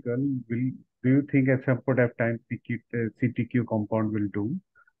article will, do you think at some point of time CTQ Compound will do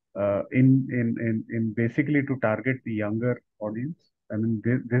in basically to target the younger audience? I mean,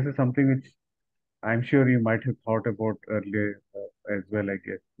 this is something which I'm sure you might have thought about earlier as well, I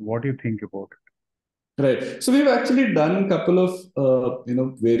guess. What do you think about Right. So we've actually done a couple of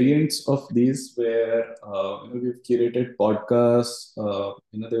variants of these where we've curated podcasts.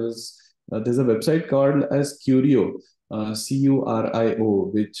 There's a website called as Curio,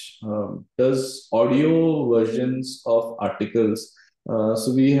 Curio, which does audio versions of articles.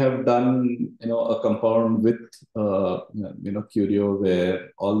 So we have done a compound with Curio, where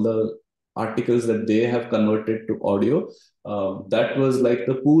all the articles that they have converted to audio, that was like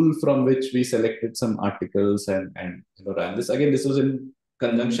the pool from which we selected some articles and ran this. Again, this was in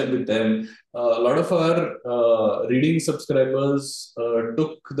conjunction with them. A lot of our reading subscribers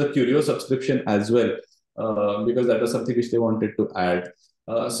took the Curio subscription as well, because that was something which they wanted to add.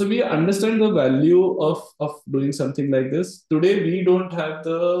 So we understand the value of doing something like this. Today, we don't have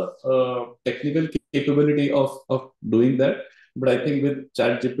the technical capability of doing that. But I think with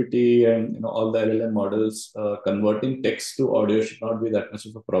ChatGPT and all the LLM models, converting text to audio should not be that much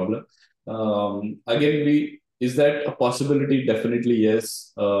of a problem. Again, is that a possibility? Definitely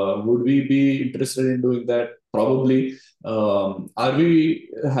yes. Would we be interested in doing that? Probably. Are we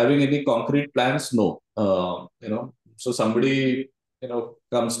having any concrete plans? No. So somebody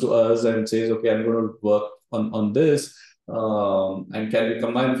comes to us and says, okay, I'm going to work on this, and can we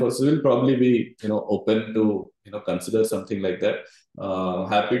combine forces? We'll probably be open to consider something like that.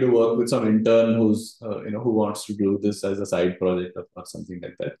 Happy to work with some intern who wants to do this as a side project or something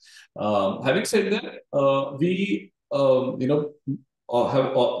like that. Having said that, we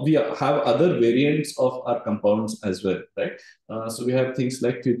we have other variants of our compounds as well, right? So we have things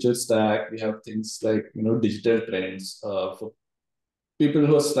like future stack, we have things like digital trends for people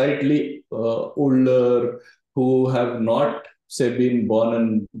who are slightly older, who have not, say, been born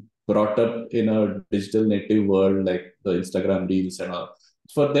and brought up in a digital native world like the Instagram reels and all.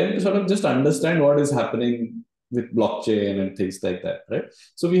 For them to sort of just understand what is happening with blockchain and things like that, right?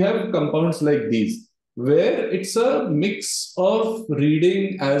 So we have compounds like these where it's a mix of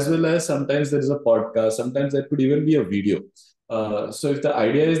reading as well as sometimes there is a podcast, sometimes there could even be a video. So if the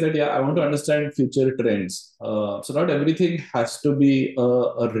idea is that, yeah, I want to understand future trends, so not everything has to be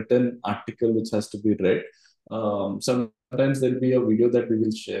a written article which has to be read. Sometimes there'll be a video that we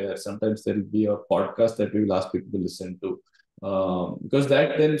will share. Sometimes there'll be a podcast that we will ask people to listen to. Because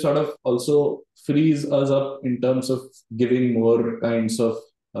that then sort of also frees us up in terms of giving more kinds of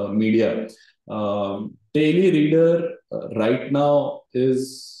media. Daily reader right now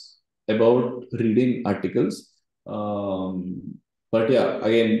is about reading articles. But yeah,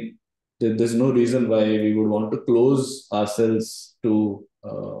 again, there's no reason why we would want to close ourselves to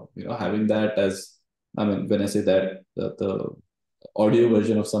having that as, I mean, when I say that the audio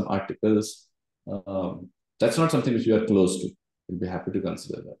version of some articles, that's not something which we are close to. We'll be happy to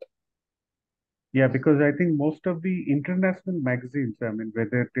consider that. Yeah, because I think most of the international magazines, I mean,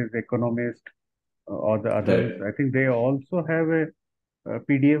 whether it is Economist or the others, Right, I think they also have a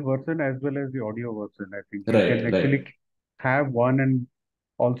PDF version as well as the audio version. I think you can right, actually right. have one and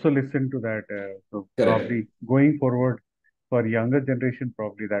also listen to that. So Correct. probably going forward for younger generation,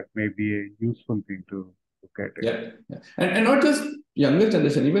 probably that may be a useful thing to look at it. Yeah, yeah. And not just younger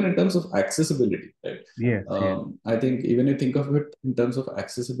generation, even in terms of accessibility, right? Yes, yes, I think even you think of it in terms of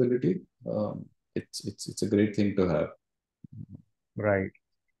accessibility, it's a great thing to have. right.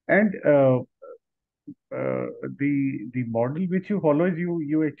 And the model which you follow is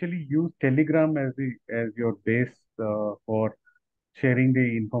you actually use Telegram as the as your base for sharing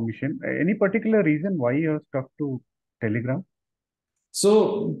the information. Any particular reason why you have stuck to Telegram?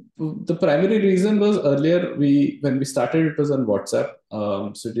 So the primary reason was earlier when we started it was on WhatsApp.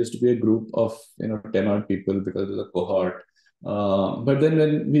 So it used to be a group of 10 odd people because it was a cohort. But then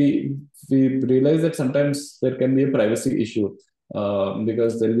when we realized that sometimes there can be a privacy issue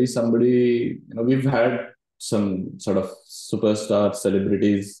because there'll be somebody, we've had some sort of superstar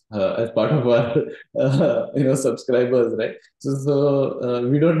celebrities as part of our subscribers, right? So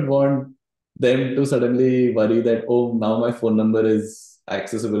we don't want them to suddenly worry that, oh, now my phone number is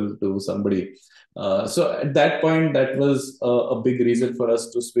accessible to somebody. So at that point, that was a big reason for us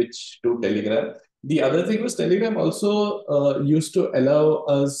to switch to Telegram. The other thing was Telegram also used to allow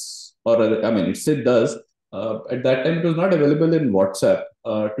us, or rather, I mean, it still does. At that time, it was not available in WhatsApp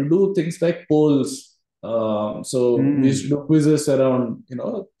to do things like polls. So we used Hmm. to do quizzes around,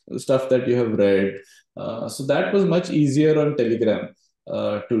 stuff that you have read. So that was much easier on Telegram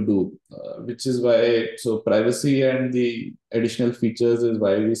to do, which is why, so privacy and the additional features is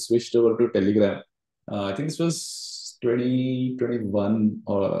why we switched over to Telegram. I think this was 2021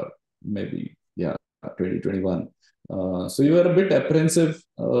 or maybe, yeah, 2021. So you were a bit apprehensive,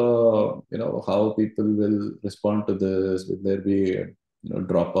 how people will respond to this. Will there be,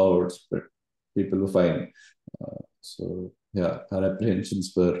 dropouts? But people were fine. So yeah, our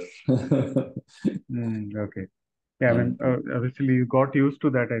apprehensions were Okay. Yeah, I mean, on. obviously you got used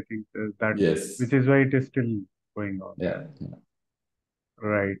to that. I think that which Yes. is why it is still going on. Yeah.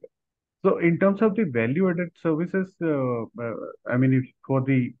 Right. So in terms of the value-added services, I mean, if for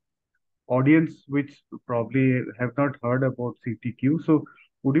the audience which probably have not heard about CTQ, so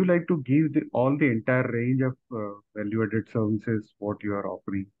would you like to give all the entire range of value-added services what you are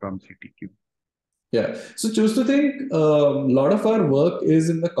offering from CTQ? Yeah. So choose to think. A lot of our work is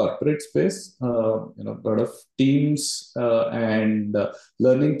in the corporate space. A lot of teams and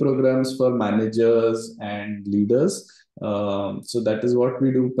learning programs for managers and leaders. So that is what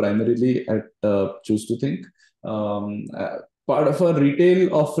we do primarily at Choose to Think. Part of our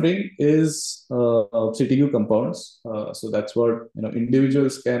retail offering is CTQ Compounds. So that's what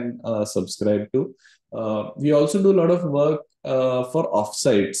individuals can subscribe to. We also do a lot of work for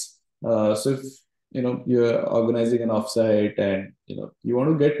offsites. So if you're organizing an offsite and you want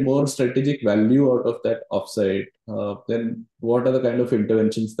to get more strategic value out of that offsite, then what are the kind of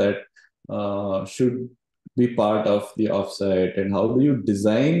interventions that should be part of the offsite, and how do you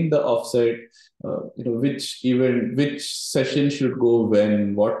design the offsite, which session should go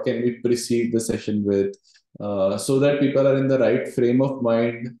when, what can we precede the session with, so that people are in the right frame of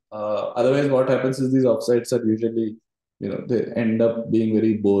mind. Otherwise what happens is these offsites are usually they end up being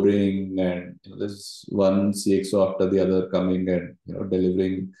very boring, and there's one CXO after the other coming and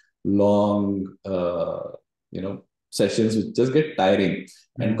delivering long sessions which just get tiring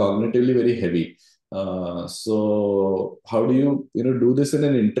and cognitively very heavy. So how do you do this in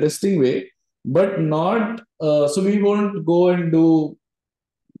an interesting way, but not so we won't go and do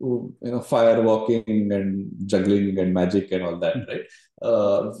fire walking and juggling and magic and all that, right?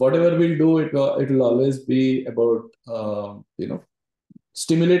 Whatever we'll do, it will always be about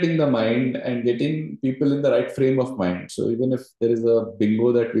stimulating the mind and getting people in the right frame of mind. So even if there is a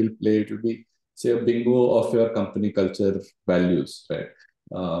bingo that we'll play, it will be, say, a bingo of your company culture values, right?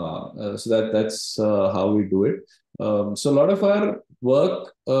 So that's how we do it. So a lot of our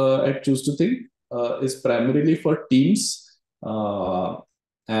work at Choose To Thinq is primarily for teams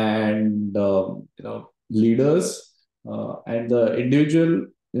and leaders, and the individual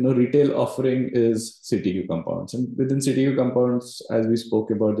retail offering is CTQ Compounds. And within CTQ Compounds, as we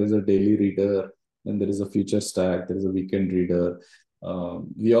spoke about, there's a daily reader, and there is a future stack, there is a weekend reader.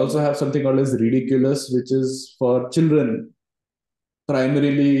 We also have something called as Ridiculous, which is for children,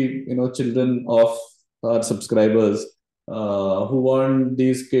 primarily, children of our subscribers who want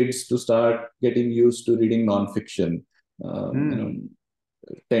these kids to start getting used to reading nonfiction.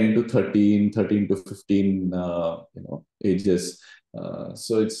 10 to 13, 13 to 15, ages.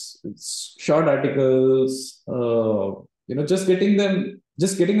 So it's short articles, just getting them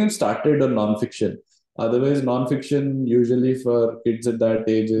started on nonfiction. Otherwise, nonfiction usually for kids at that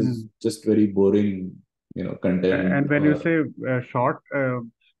age is just very boring, content. And when you say short,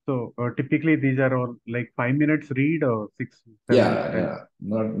 so typically these are all like 5 minutes read or six, 7, 10. Yeah,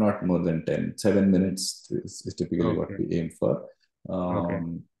 not more than 10. 7 minutes is typically what Okay. we aim for. Okay.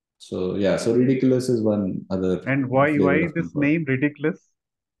 So yeah, so ridiculous is one other And why flavor of this compound. name ridiculous?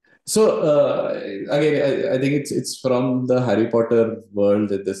 So again, I think it's from the Harry Potter world.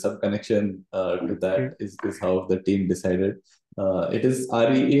 That there's some connection to Okay. that. Is how the team decided. It is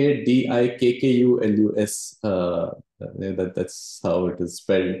READIKKULUS. That's how it is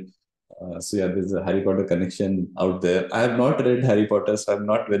spelled. So yeah, there's a Harry Potter connection out there. I have not read Harry Potter, so I'm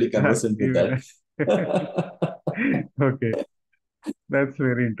not very conversant with that. Okay, that's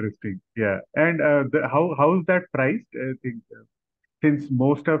very interesting. Yeah, and how is that priced? I think since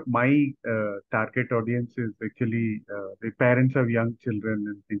most of my target audience is actually the parents of young children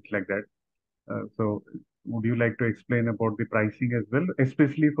and things like that. So, would you like to explain about the pricing as well,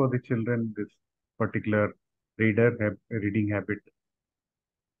 especially for the children, this particular reading habit?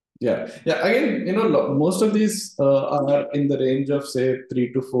 Yeah. Again, most of these are in the range of say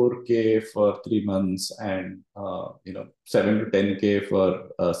 3 to 4K for 3 months, and 7 to 10K for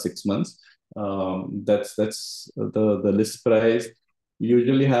 6 months. That's the list price. We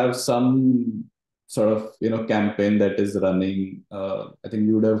usually have some sort of campaign that is running. I think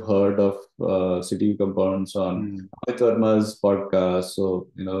you would have heard of City Compounds on Amit Verma's podcast. So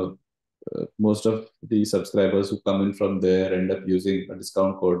most of the subscribers who come in from there end up using a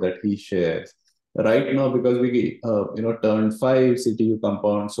discount code that he shares. Right now, because we turned 5 CTQ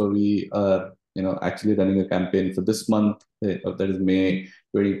compounds, so we are actually running a campaign for this month, that is May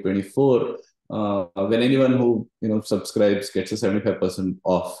 2024. When anyone who subscribes gets a 75%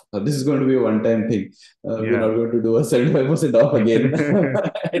 off. This is going to be a one-time thing. We're not going to do a 75% off again,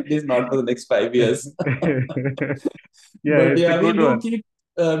 at least not for the next 5 years. Yeah, But it's a yeah, good one.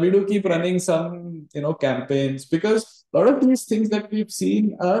 we do keep running some campaigns, because a lot of these things that we've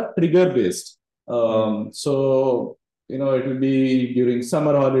seen are trigger based. So it will be during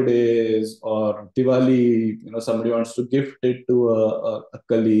summer holidays or Diwali. Somebody wants to gift it to a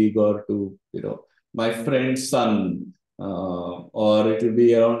colleague, or to my friend's son, or it will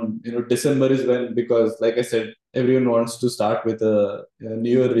be around December is when, because like I said, everyone wants to start with a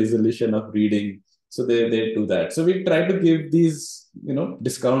New Year resolution of reading, so they do that. So we try to give these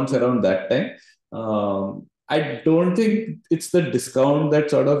discounts around that time. I don't think it's the discount that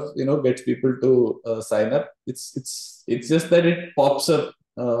sort of gets people to sign up. It's just that it pops up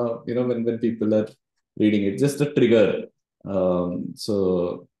when people are reading it, just a trigger.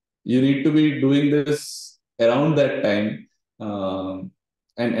 So you need to be doing this around that time,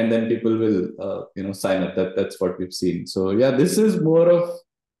 and then people will sign up. That's what we've seen. So yeah, this is more of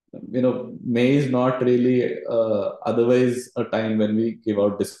May is not really otherwise a time when we give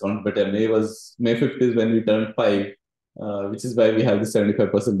out discount, but May 5th is when we turned 5, which is why we have the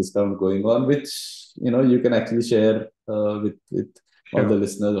 75% discount going on, which you can actually share with all the Sure,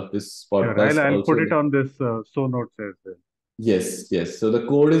 listeners of this sure. podcast I'll put also. it on this show notes as well. Yes. So the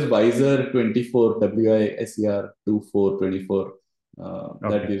code is Wiser 24, WISER 2424. That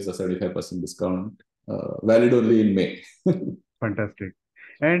Okay. gives a 75% discount. valid only in May. Fantastic.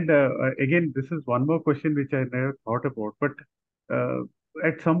 And again, this is one more question which I never thought about. But uh,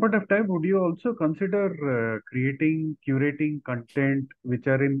 at some point of time, would you also consider curating content which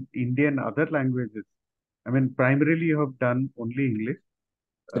are in Indian other languages? I mean, primarily you have done only English.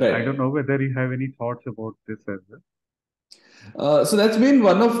 I don't Right. know whether you have any thoughts about this as well. So that's been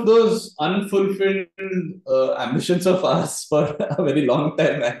one of those unfulfilled ambitions of ours for a very long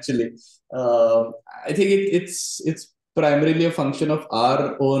time, actually. Uh, I think it's primarily a function of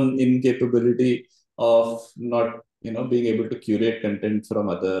our own incapability of not being able to curate content from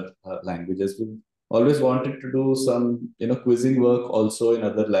other languages. We always wanted to do some quizzing work also in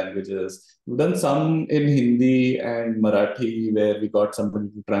other languages. We've done some in Hindi and Marathi where we got somebody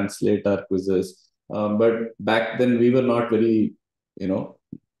to translate our quizzes. But back then we were not very,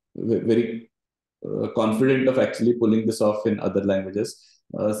 very confident of actually pulling this off in other languages.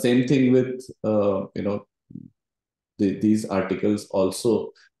 Same thing with, these articles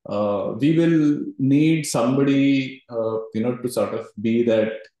also. We will need somebody, to sort of be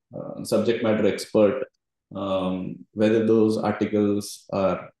that subject matter expert. Whether those articles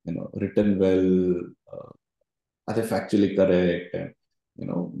are, written well, are they factually correct, and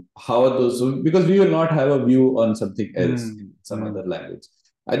how are those, because we will not have a view on something else Hmm. in some Hmm. other language.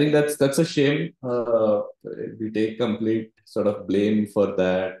 I think that's a shame. We take complete sort of blame for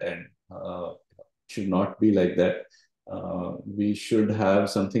that, and should not be like that. We should have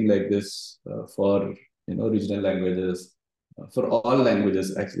something like this for regional languages, for all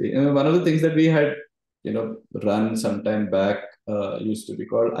languages actually. One of the things that we had run some time back used to be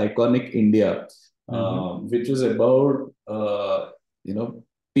called Iconic India, Hmm. which was about you know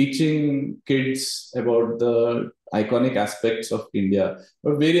teaching kids about the iconic aspects of India,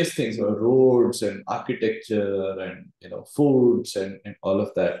 or various things, roads and architecture and foods and all of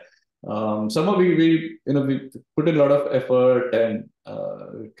that. Somehow we put a lot of effort and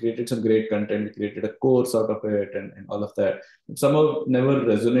created some great content. We created a course out of it and all of that. Somehow never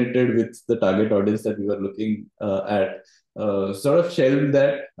resonated with the target audience that we were looking at. Sort of shelved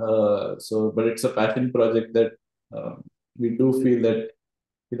that. But it's a passion project that we do feel that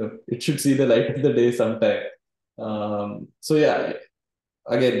it should see the light of the day sometime. So yeah,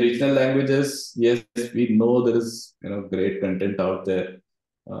 again, regional languages, yes, we know there is great content out there.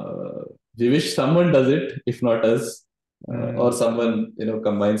 Uh, we wish someone does it, if not us, or Hmm. someone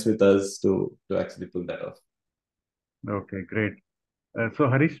combines with us to actually pull that off. Okay, great. So,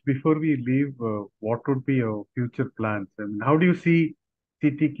 Harish, before we leave, what would be your future plans? I mean, how do you see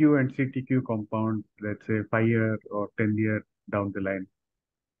CTQ and CTQ compound, let's say 5 year or 10 year down the line?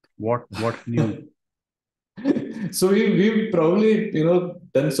 What's new? So we've probably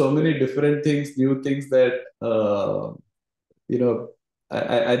done so many different things, new things that you know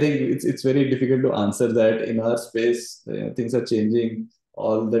I think it's very difficult to answer that in our space. Things are changing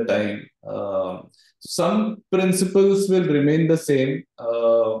all the time. Some principles will remain the same,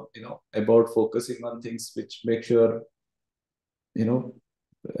 about focusing on things which make sure you know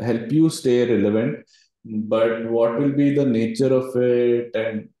help you stay relevant. But what will be the nature of it,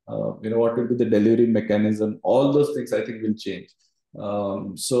 and what will be the delivery mechanism, all those things I think will change.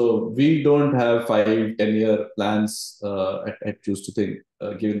 So we don't have 5-10 year plans at Choose To Think,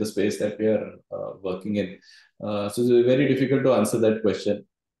 given the space that we are working in. So it's very difficult to answer that question.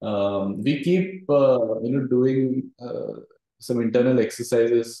 We keep doing some internal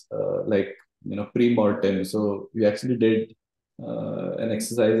exercises, like pre-mortem. So we actually did an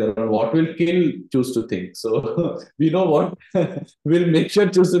exercise around what will kill Choose To Think. So we know what will make sure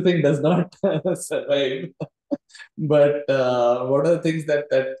Choose To Think does not survive. But what are the things that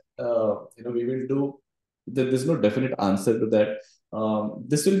we will do? There's no definite answer to that.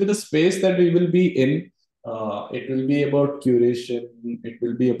 This will be the space that we will be in. It will be about curation. It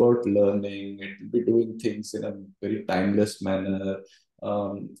will be about learning. It will be doing things in a very timeless manner.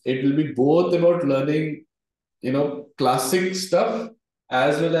 It will be both about learning classic stuff,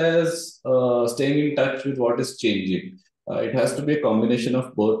 as well as staying in touch with what is changing. It has to be a combination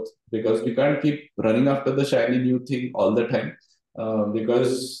of both, because we can't keep running after the shiny new thing all the time,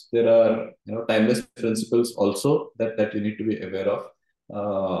 because there are timeless principles also that you need to be aware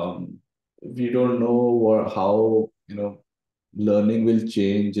of. We don't know how learning will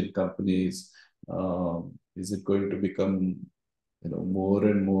change in companies. Is it going to become more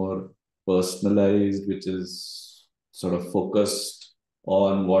and more personalized, which is sort of focused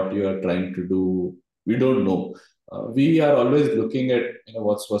on what you are trying to do? We don't know. We are always looking at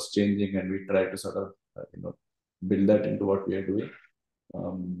what's changing, and we try to sort of build that into what we are doing.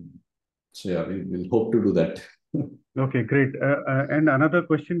 Um, so yeah, we will hope to do that. Okay, great. And another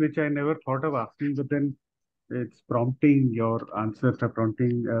question which I never thought of asking, but then it's prompting, your answers are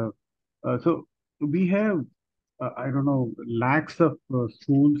prompting. So we have, I don't know, lakhs of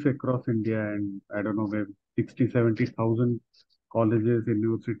schools across India, and I don't know, maybe 60, 70,000 colleges,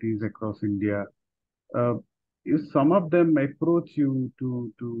 universities across India. Uh, if some of them approach you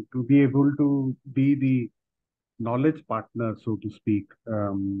to be able to be the knowledge partner, so to speak,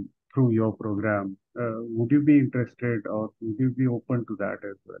 through your program, would you be interested or would you be open to that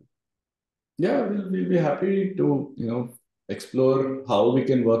as well? Yeah, we'll be happy to, explore how we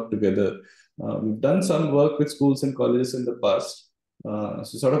can work together. We've done some work with schools and colleges in the past, so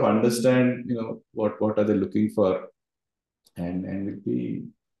sort of understand, what are they looking for, and we'll be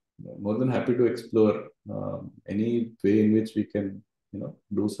more than happy to explore any way in which we can,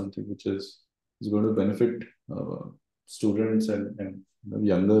 do something which is going to benefit students and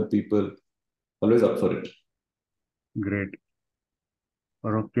younger people. Always up for it. Great.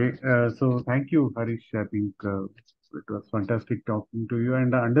 Okay. So thank you, Harish. I think it was fantastic talking to you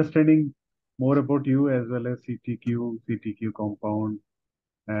and understanding more about you as well as CTQ Compound.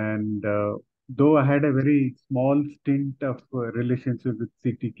 And though I had a very small stint of relationship with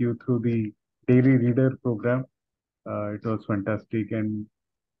CTQ through the daily reader program, it was fantastic. And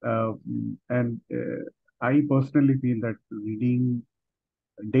I personally feel that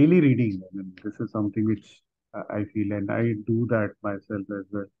daily reading, I mean, this is something which I feel, and I do that myself as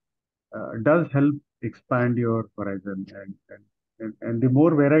well, does help expand your horizon. And the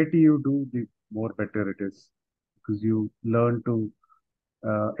more variety you do, the more better it is because you learn to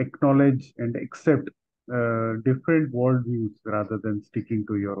acknowledge and accept different worldviews rather than sticking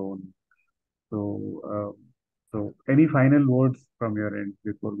to your own. So, so any final words from your end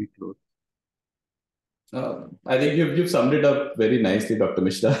before we close? I think you've summed it up very nicely, Dr.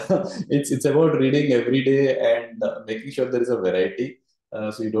 Mishra. It's about reading every day and making sure there is a variety,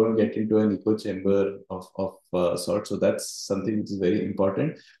 so you don't get into an echo chamber of sorts. So that's something which is very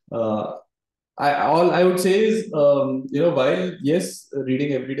important. All I would say is, while yes,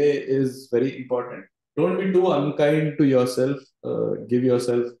 reading every day is very important, don't be too unkind to yourself. Give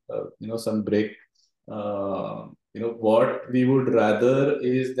yourself, some break. What we would rather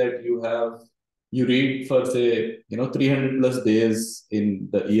is that you read for say 300 plus days in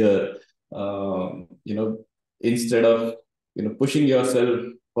the year, instead of pushing yourself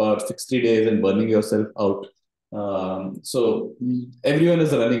for 60 days and burning yourself out. So everyone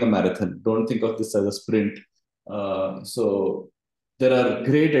is running a marathon. Don't think of this as a sprint. So there are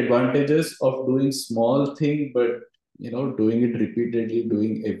great advantages of doing small thing, but doing it repeatedly,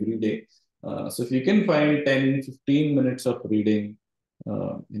 doing every day. So if you can find 10, 15 minutes of reading,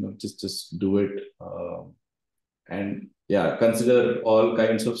 just do it. And yeah, consider all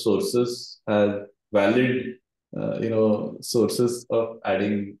kinds of sources as valid, sources of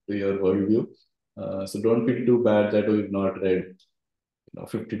adding to your worldview. So don't feel too bad that we've not read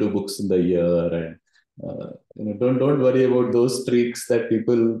 52 books in the year, and don't worry about those streaks that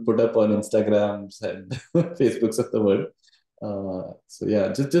people put up on Instagrams and Facebooks of the world. So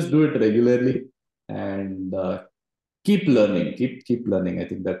yeah, just do it regularly and keep learning, keep learning. I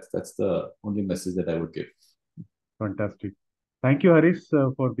think that's the only message that I would give. Fantastic. Thank you, Harish,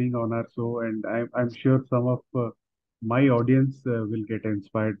 for being on our show. And I'm sure some of my audience will get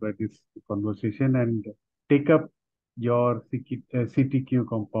inspired by this conversation and take up your CTQ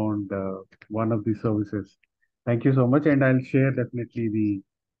compound, one of the services. Thank you so much. And I'll share definitely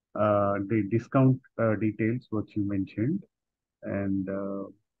the discount details, what you mentioned. And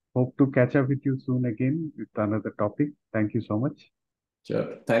hope to catch up with you soon again with another topic. Thank you so much.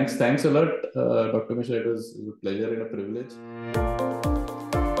 Sure. Thanks a lot, Dr. Mishra. It was a pleasure and a privilege.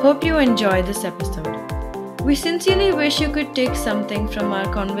 Hope you enjoyed this episode. We sincerely wish you could take something from our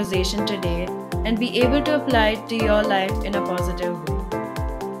conversation today and be able to apply it to your life in a positive way.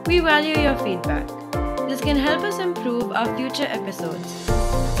 We value your feedback. This can help us improve our future episodes.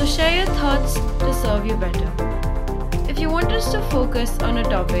 So share your thoughts to serve you better. If you want us to focus on a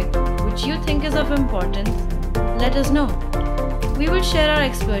topic which you think is of importance, let us know. We will share our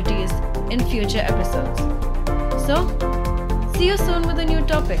expertise in future episodes. So, see you soon with a new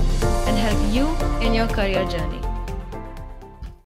topic and help you in your career journey.